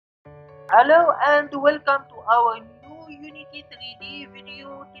Hello and welcome to our new Unity 3D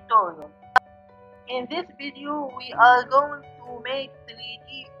video tutorial. In this video, we are going to make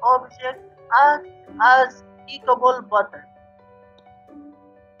 3D objects act as clickable buttons.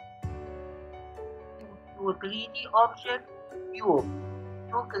 To 3D object cube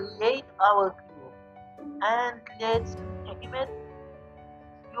to create our cube, and let's name it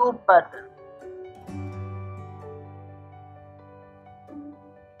cube button.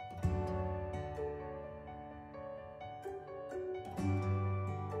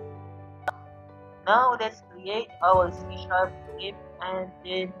 Now let's create our C# script and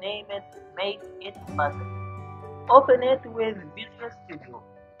then name it make it button. Open it with Visual Studio.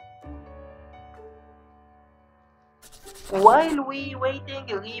 While we waiting,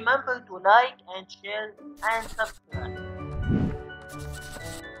 remember to like and share and subscribe.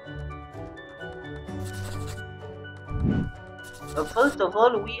 First of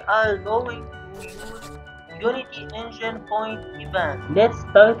all, we are going to use Unity Engine Point Event. Let's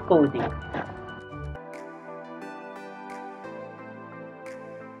start coding.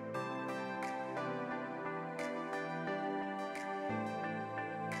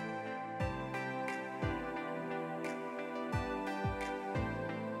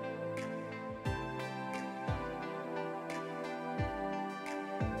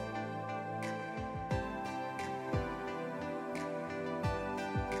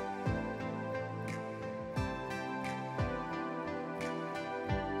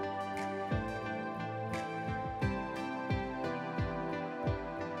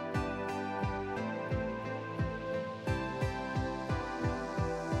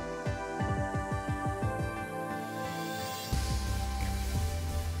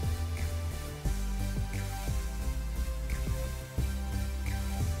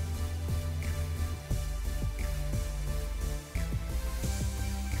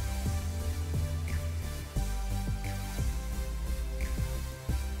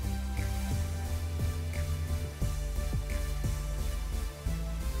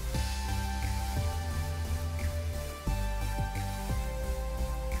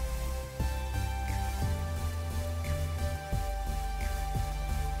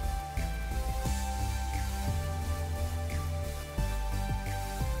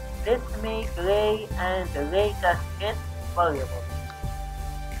 Let's make ray and ray cascade variable.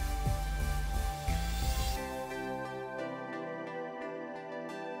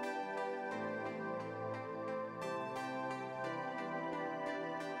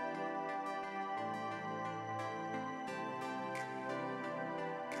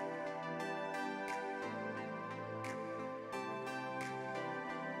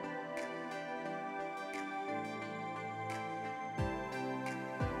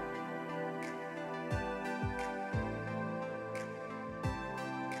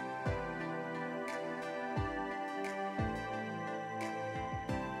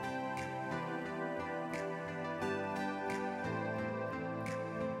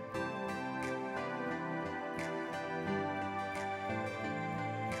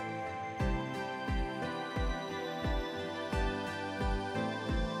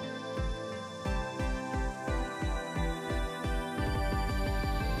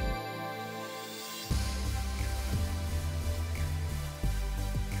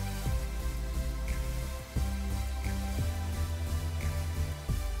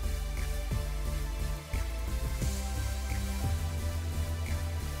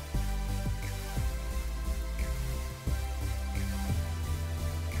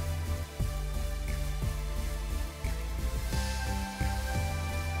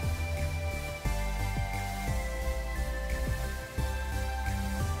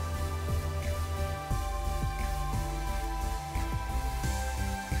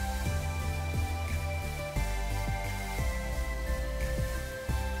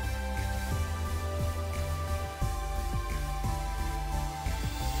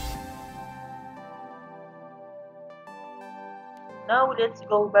 Now let's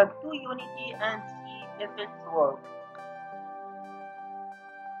go back to Unity and see if it works.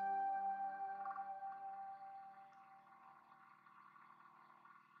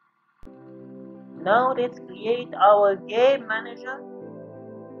 Now let's create our game manager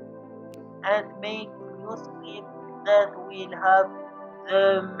and make new script that will have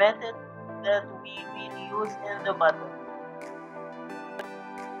the method that we will use in the button.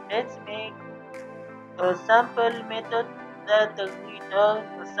 Let's make a sample method that returns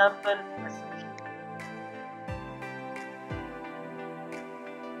a sample message.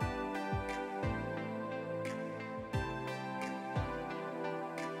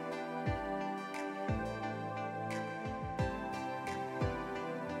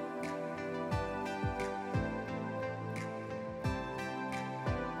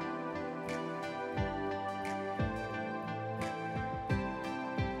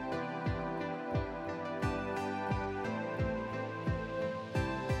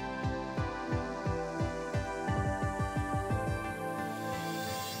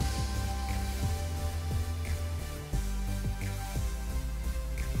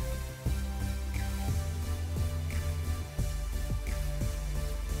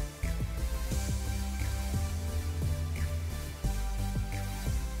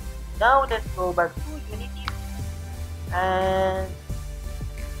 Now let's go back to Unity and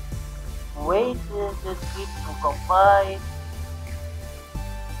wait the script to compile.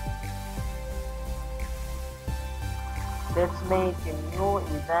 Let's make a new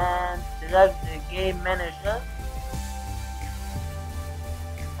event, drag the game manager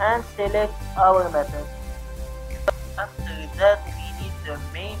and select our method. After that we need the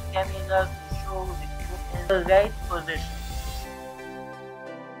main camera to show the group in the right position.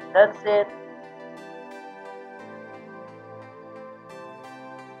 That's it.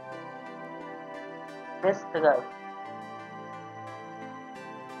 Let's try.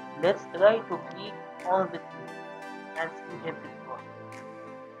 Let's try to click on the clip and see if it works.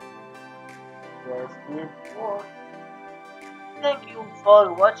 Yes, it works. Thank you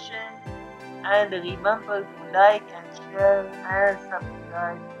for watching and remember to like and share and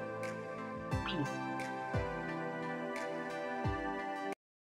subscribe. Peace.